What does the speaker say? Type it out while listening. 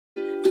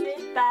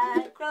Sit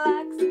back,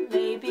 relax, and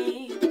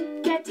maybe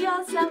get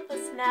yourself a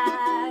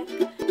snack.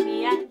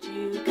 Me and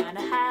you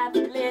gonna have a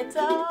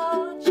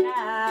little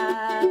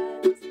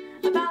chat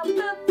about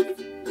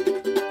books.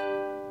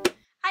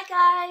 Hi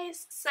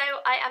guys! So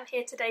I am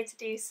here today to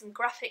do some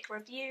graphic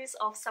reviews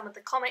of some of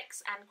the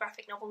comics and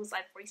graphic novels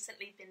I've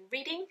recently been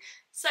reading.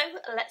 So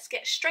let's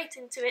get straight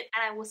into it,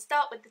 and I will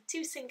start with the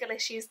two single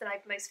issues that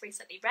I've most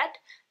recently read.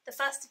 The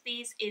first of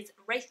these is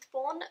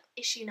Wraithborn,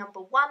 issue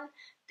number 1.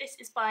 This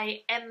is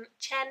by M.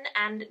 Chen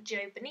and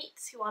Joe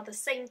Benitez, who are the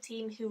same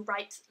team who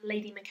write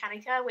Lady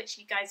Mechanica, which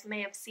you guys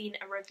may have seen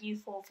a review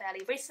for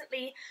fairly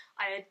recently.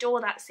 I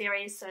adore that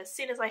series, so as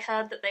soon as I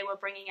heard that they were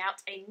bringing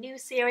out a new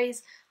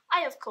series,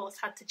 I of course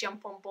had to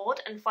jump on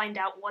board and find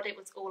out what it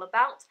was all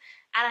about,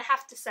 and I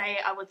have to say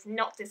I was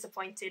not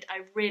disappointed. I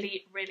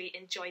really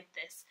enjoyed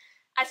this.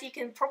 As you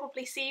can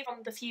probably see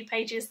from the few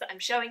pages that I'm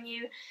showing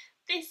you,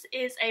 this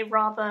is a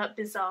rather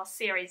bizarre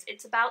series.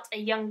 It's about a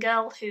young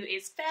girl who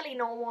is fairly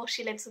normal.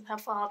 She lives with her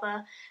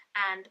father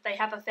and they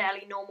have a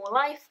fairly normal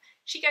life.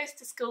 She goes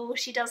to school,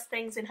 she does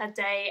things in her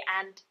day,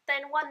 and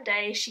then one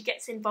day she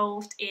gets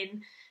involved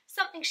in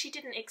something she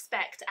didn't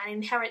expect and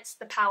inherits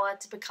the power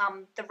to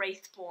become the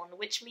Wraithborn,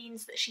 which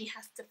means that she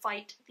has to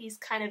fight these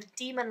kind of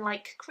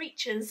demon-like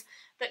creatures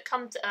that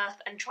come to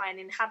Earth and try and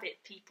inhabit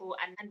people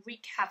and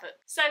wreak havoc.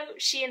 So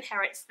she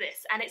inherits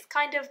this, and it's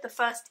kind of the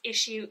first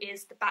issue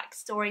is the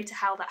backstory to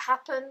how that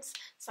happens,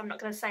 so I'm not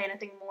going to say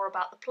anything more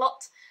about the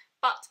plot.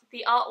 But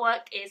the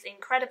artwork is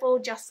incredible,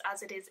 just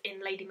as it is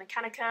in Lady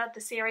Mechanica,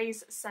 the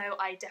series, so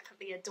I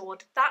definitely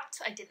adored that.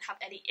 I didn't have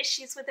any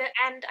issues with it,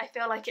 and I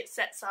feel like it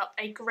sets up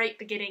a great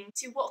beginning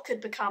to what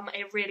could become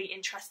a really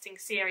interesting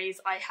series.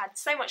 I had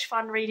so much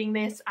fun reading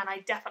this, and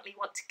I definitely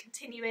want to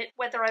continue it.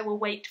 Whether I will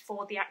wait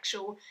for the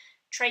actual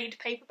trade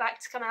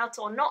paperback to come out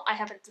or not, I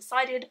haven't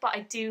decided, but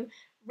I do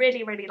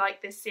really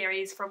like this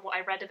series from what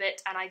I read of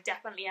it, and I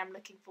definitely am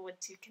looking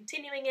forward to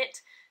continuing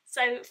it.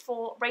 So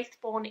for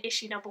Wraithborn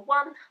issue number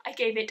 1, I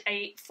gave it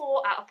a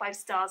 4 out of 5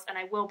 stars, and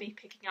I will be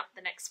picking up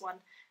the next one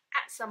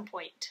at some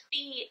point.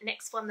 The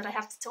next one that I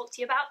have to talk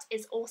to you about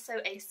is also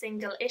a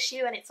single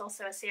issue, and it's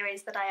also a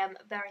series that I am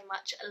very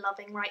much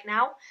loving right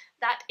now.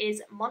 That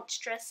is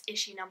Monstress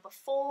issue number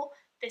 4.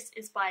 This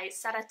is by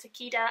Sara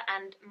Takeda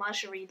and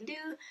Marjorie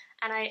Liu,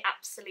 and I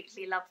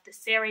absolutely love this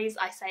series.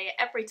 I say it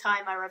every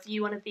time I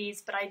review one of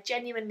these, but I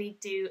genuinely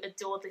do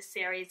adore this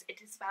series. It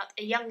is about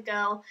a young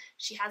girl.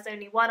 She has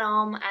only one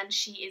arm, and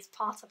she is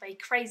part of a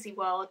crazy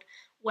world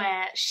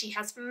where she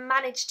has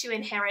managed to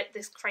inherit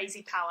this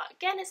crazy power.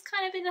 Again, it's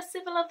kind of in a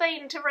similar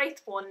vein to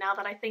Wraithborn now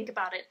that I think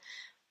about it.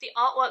 The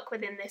artwork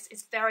within this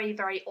is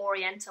very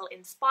Oriental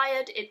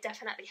inspired. It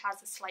definitely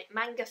has a slight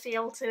manga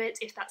feel to it,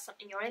 if that's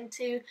something you're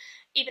into.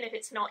 Even if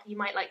it's not, you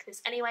might like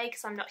this anyway,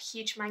 because I'm not a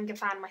huge manga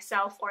fan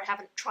myself, or I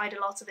haven't tried a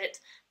lot of it,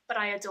 but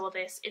I adore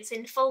this. It's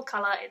in full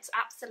colour, it's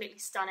absolutely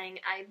stunning.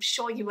 I'm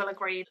sure you will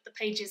agree that the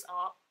pages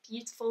are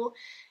beautiful.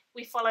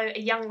 We follow a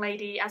young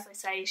lady, as I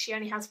say, she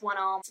only has one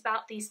arm. It's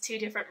about these two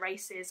different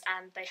races,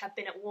 and they have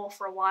been at war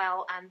for a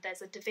while, and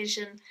there's a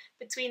division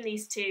between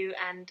these two,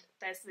 and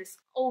there's this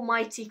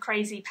almighty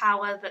crazy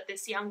power that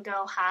this young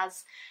girl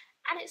has,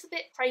 and it's a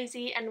bit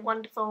crazy and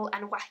wonderful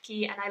and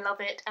wacky, and I love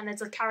it. And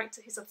there's a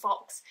character who's a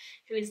fox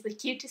who is the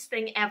cutest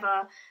thing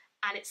ever,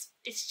 and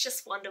it's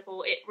just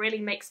wonderful. It really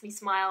makes me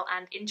smile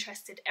and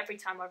interested every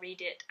time I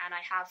read it, and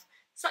I have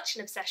such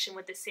an obsession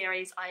with this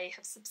series. I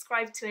have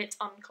subscribed to it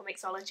on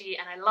Comixology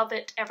and I love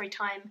it every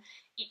time.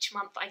 Each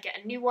month I get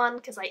a new one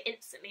because I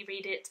instantly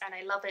read it and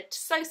I love it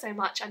so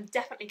much. I'm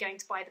definitely going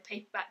to buy the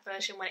paperback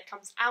version when it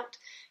comes out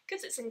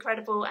because it's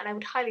incredible, and I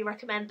would highly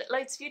recommend that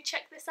loads of you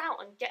check this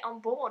out and get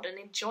on board and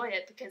enjoy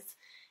it because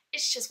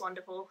it's just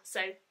wonderful.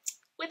 So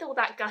with all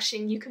that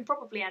gushing, you can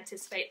probably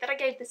anticipate that I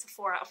gave this a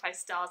 4 out of 5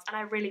 stars, and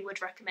I really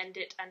would recommend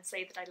it and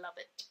say that I love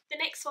it. The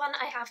next one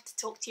I have to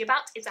talk to you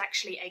about is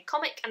actually a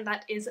comic, and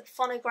that is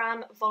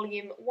Phonogram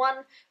Volume 1,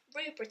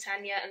 Rue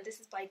Britannia, and this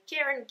is by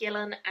Kieran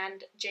Gillen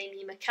and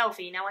Jamie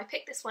McKelvey. Now I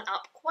picked this one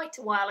up quite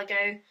a while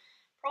ago,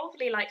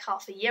 probably like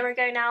half a year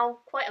ago now,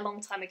 quite a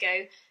long time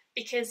ago,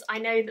 because I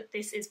know that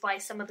this is by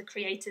some of the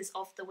creators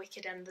of the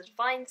Wicked and the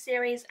Divine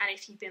series, and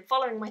if you've been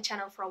following my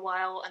channel for a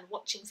while and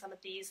watching some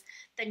of these,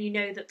 then you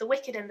know that the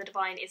Wicked and the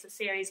Divine is a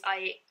series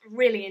I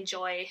really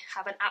enjoy,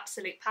 have an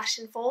absolute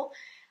passion for,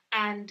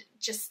 and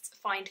just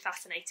find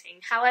fascinating.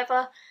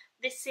 However,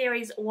 this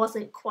series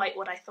wasn't quite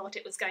what I thought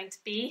it was going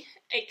to be.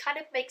 It kind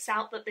of makes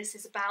out that this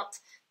is about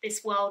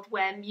this world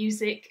where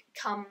music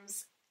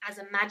comes as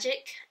a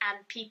magic,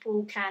 and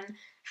people can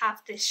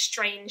have this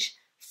strange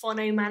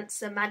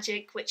phonomancer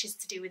magic, which is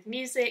to do with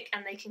music,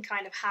 and they can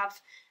kind of have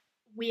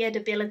weird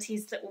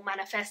abilities that will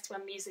manifest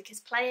when music is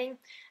playing,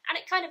 and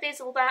it kind of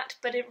is all that,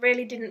 but it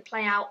really didn't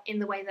play out in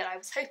the way that I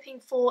was hoping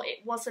for.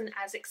 It wasn't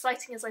as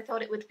exciting as I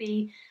thought it would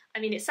be. I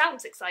mean, it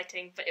sounds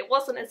exciting, but it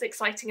wasn't as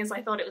exciting as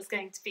I thought it was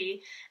going to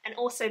be, and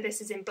also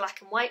this is in black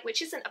and white,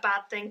 which isn't a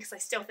bad thing because I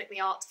still think the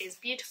art is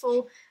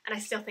beautiful, and I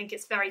still think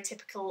it's very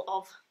typical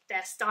of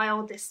their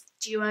style, this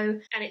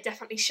duo, and it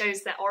definitely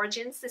shows their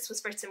origins. This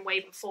was written way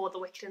before The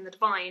Wicked and the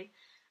Divine,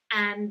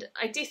 and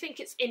I do think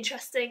it's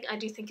interesting. I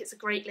do think it's a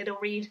great little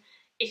read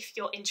if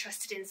you're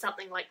interested in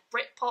something like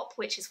Britpop,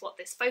 which is what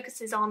this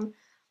focuses on.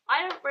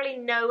 I don't really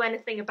know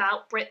anything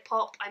about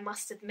Britpop, I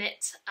must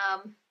admit.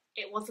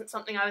 It wasn't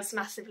something I was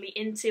massively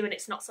into, and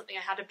it's not something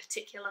I had a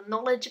particular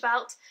knowledge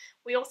about.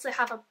 We also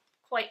have a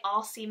quite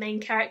arsey main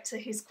character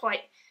who's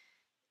quite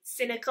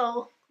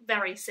cynical,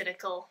 very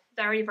cynical,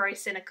 very, very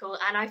cynical,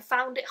 and I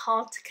found it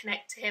hard to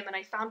connect to him, and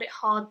I found it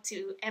hard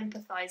to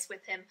empathise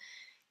with him,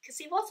 because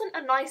he wasn't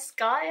a nice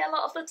guy a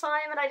lot of the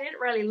time, and I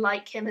didn't really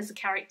like him as a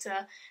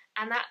character,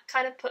 and that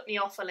kind of put me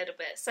off a little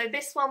bit. So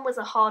this one was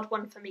a hard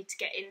one for me to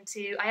get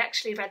into. I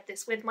actually read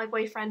this with my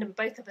boyfriend, and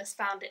both of us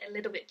found it a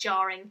little bit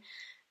jarring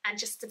and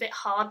just a bit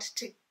hard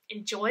to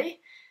enjoy.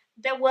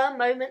 There were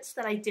moments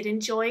that I did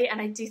enjoy,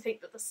 and I do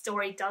think that the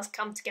story does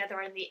come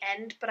together in the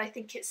end, but I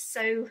think it's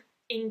so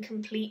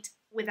incomplete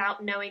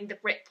without knowing the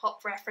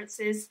Britpop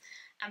references,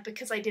 and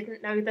because I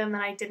didn't know them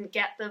and I didn't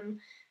get them,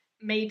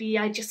 maybe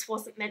I just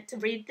wasn't meant to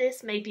read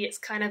this. Maybe it's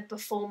kind of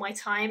before my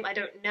time, I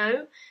don't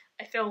know.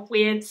 I feel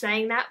weird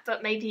saying that,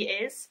 but maybe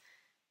it is,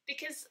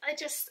 because I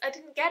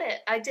didn't get it.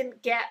 I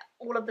didn't get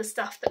all of the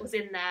stuff that was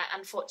in there,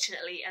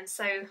 unfortunately, and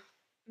so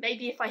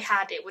maybe if I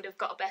had, it would have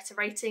got a better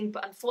rating,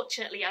 but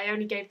unfortunately I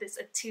only gave this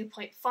a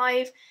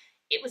 2.5.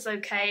 It was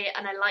okay,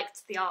 and I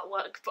liked the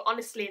artwork, but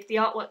honestly, if the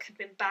artwork had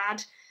been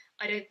bad,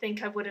 I don't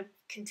think I would have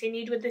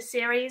continued with this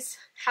series.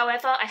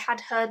 However, I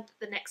had heard that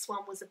the next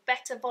one was a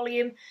better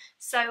volume,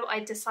 so I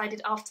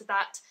decided after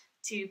that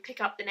to pick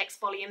up the next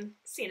volume,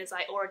 seeing as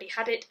I already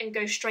had it, and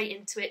go straight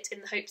into it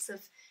in the hopes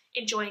of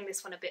enjoying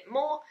this one a bit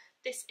more.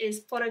 This is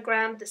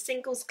Phonogram, the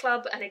Singles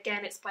Club, and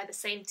again it's by the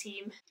same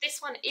team.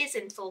 This one is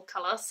in full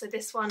colour, so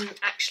this one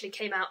actually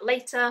came out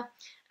later,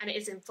 and it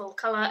is in full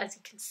colour, as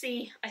you can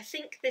see. I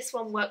think this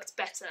one worked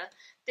better.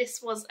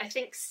 This was, I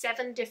think,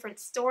 7 different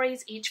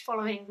stories, each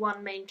following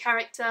one main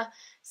character,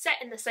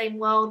 set in the same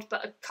world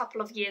but a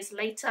couple of years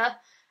later,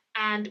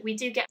 and we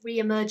do get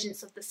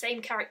re-emergence of the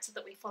same character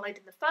that we followed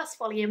in the first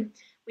volume.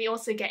 We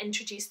also get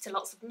introduced to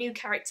lots of new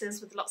characters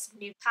with lots of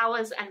new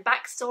powers and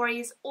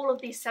backstories. All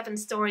of these 7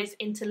 stories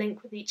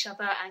interlink with each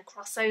other and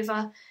cross over,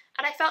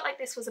 and I felt like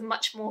this was a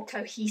much more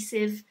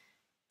cohesive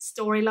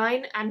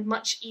storyline and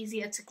much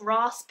easier to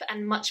grasp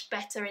and much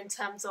better in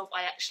terms of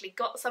I actually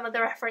got some of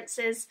the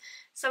references,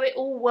 so it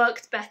all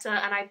worked better,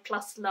 and I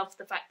plus loved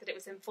the fact that it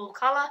was in full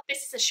colour.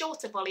 This is a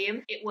shorter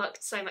volume. It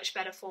worked so much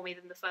better for me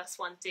than the first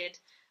one did,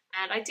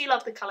 and I do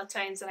love the colour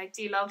tones, and I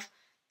do love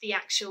the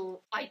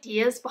actual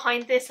ideas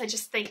behind this. I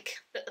just think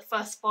that the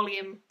first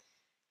volume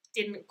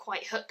didn't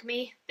quite hook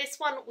me. This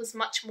one was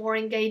much more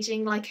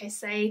engaging, like I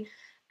say,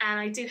 and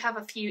I do have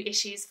a few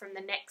issues from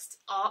the next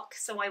arc,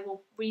 so I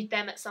will read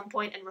them at some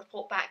point and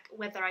report back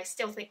whether I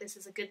still think this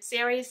is a good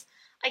series.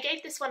 I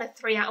gave this one a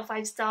 3 out of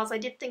 5 stars. I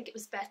did think it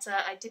was better.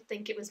 I did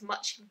think it was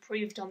much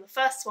improved on the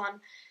first one,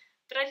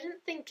 but I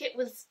didn't think it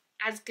was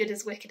as good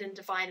as Wicked and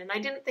Divine, and I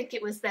didn't think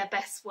it was their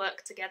best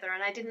work together,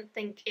 and I didn't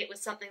think it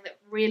was something that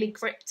really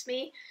gripped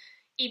me,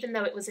 even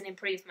though it was an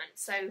improvement.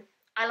 So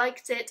I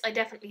liked it. I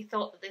definitely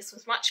thought that this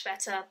was much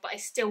better, but I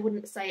still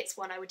wouldn't say it's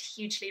one I would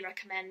hugely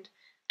recommend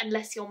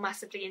unless you're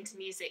massively into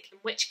music, in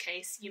which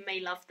case you may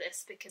love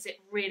this because it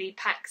really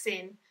packs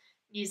in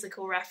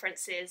musical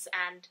references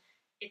and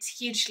it's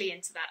hugely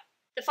into that.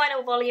 The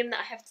final volume that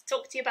I have to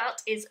talk to you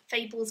about is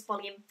Fables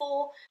Volume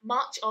 4,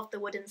 March of the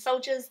Wooden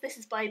Soldiers. This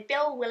is by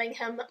Bill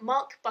Willingham,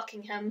 Mark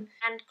Buckingham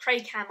and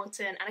Craig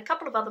Hamilton, and a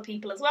couple of other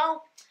people as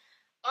well.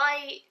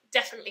 I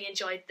definitely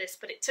enjoyed this,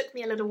 but it took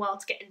me a little while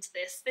to get into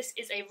this. This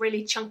is a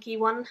really chunky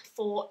one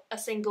for a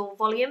single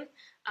volume.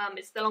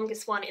 It's the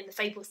longest one in the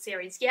Fables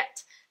series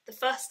yet. The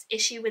first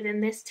issue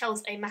within this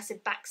tells a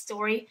massive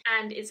backstory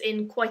and is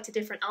in quite a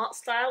different art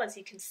style, as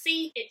you can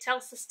see. It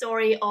tells the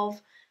story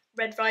of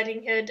Red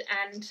Riding Hood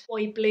and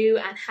Boy Blue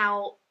and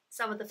how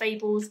some of the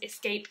Fables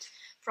escaped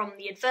from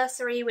the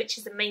adversary, which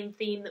is the main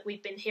theme that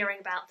we've been hearing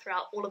about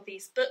throughout all of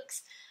these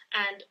books.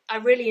 And I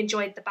really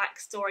enjoyed the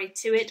backstory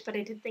to it, but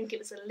I did think it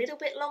was a little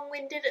bit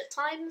long-winded at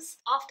times.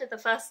 After the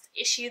first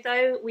issue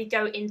though, we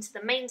go into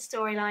the main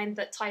storyline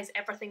that ties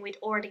everything we'd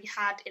already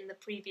had in the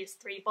previous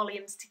 3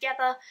 volumes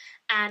together,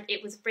 and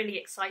it was really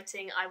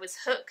exciting. I was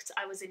hooked,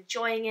 I was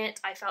enjoying it,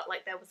 I felt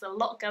like there was a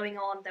lot going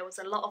on, there was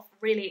a lot of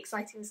really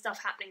exciting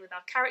stuff happening with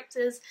our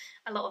characters,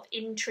 a lot of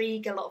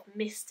intrigue, a lot of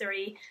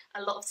mystery,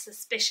 a lot of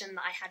suspicion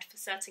that I had for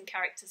certain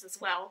characters as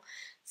well.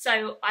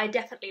 So I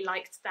definitely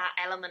liked that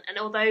element, and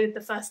although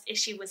the first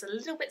issue was a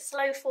little bit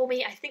slow for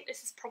me, I think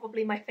this is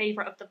probably my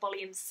favourite of the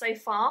volumes so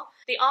far.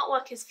 The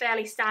artwork is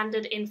fairly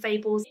standard in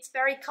Fables. It's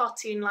very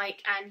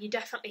cartoon-like, and you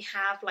definitely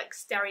have like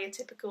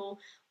stereotypical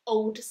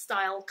old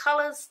style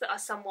colours that are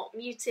somewhat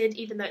muted.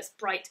 Even though it's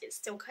bright, it's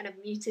still kind of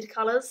muted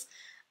colours.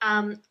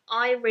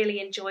 I really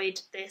enjoyed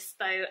this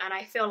though, and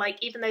I feel like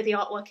even though the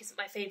artwork isn't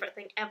my favourite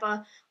thing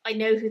ever, I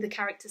know who the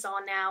characters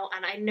are now,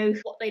 and I know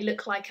what they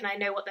look like, and I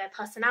know what their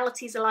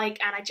personalities are like,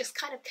 and I just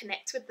kind of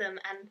connect with them,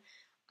 and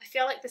I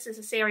feel like this is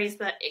a series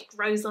that it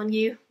grows on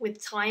you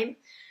with time,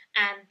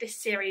 and this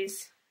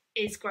series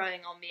is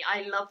growing on me.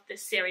 I love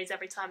this series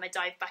every time I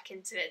dive back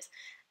into it,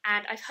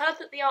 and I've heard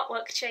that the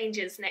artwork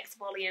changes next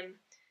volume,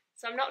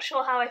 so I'm not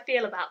sure how I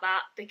feel about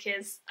that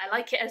because I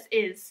like it as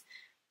is,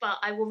 but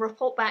I will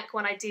report back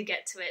when I do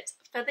get to it.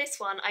 For this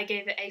one, I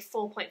gave it a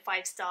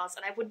 4.5 stars,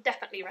 and I would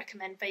definitely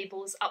recommend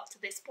Fables up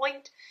to this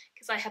point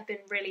because I have been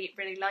really,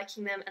 really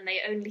liking them and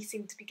they only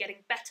seem to be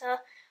getting better.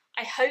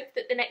 I hope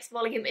that the next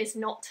volume is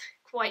not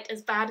quite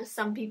as bad as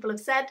some people have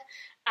said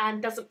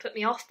and doesn't put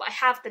me off, but I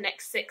have the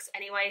next 6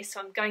 anyway, so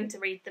I'm going to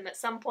read them at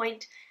some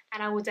point,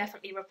 and I will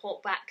definitely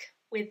report back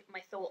with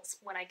my thoughts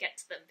when I get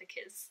to them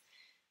because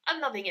I'm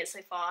loving it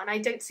so far and I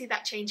don't see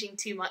that changing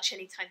too much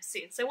anytime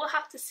soon, so we'll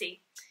have to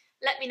see.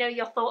 Let me know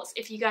your thoughts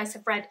if you guys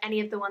have read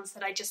any of the ones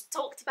that I just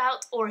talked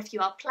about or if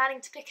you are planning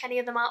to pick any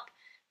of them up.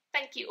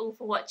 Thank you all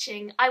for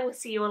watching. I will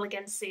see you all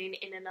again soon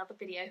in another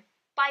video.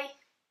 Bye!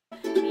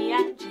 Me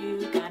and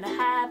you gonna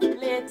have a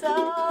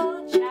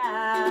little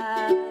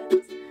chat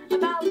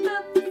about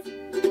the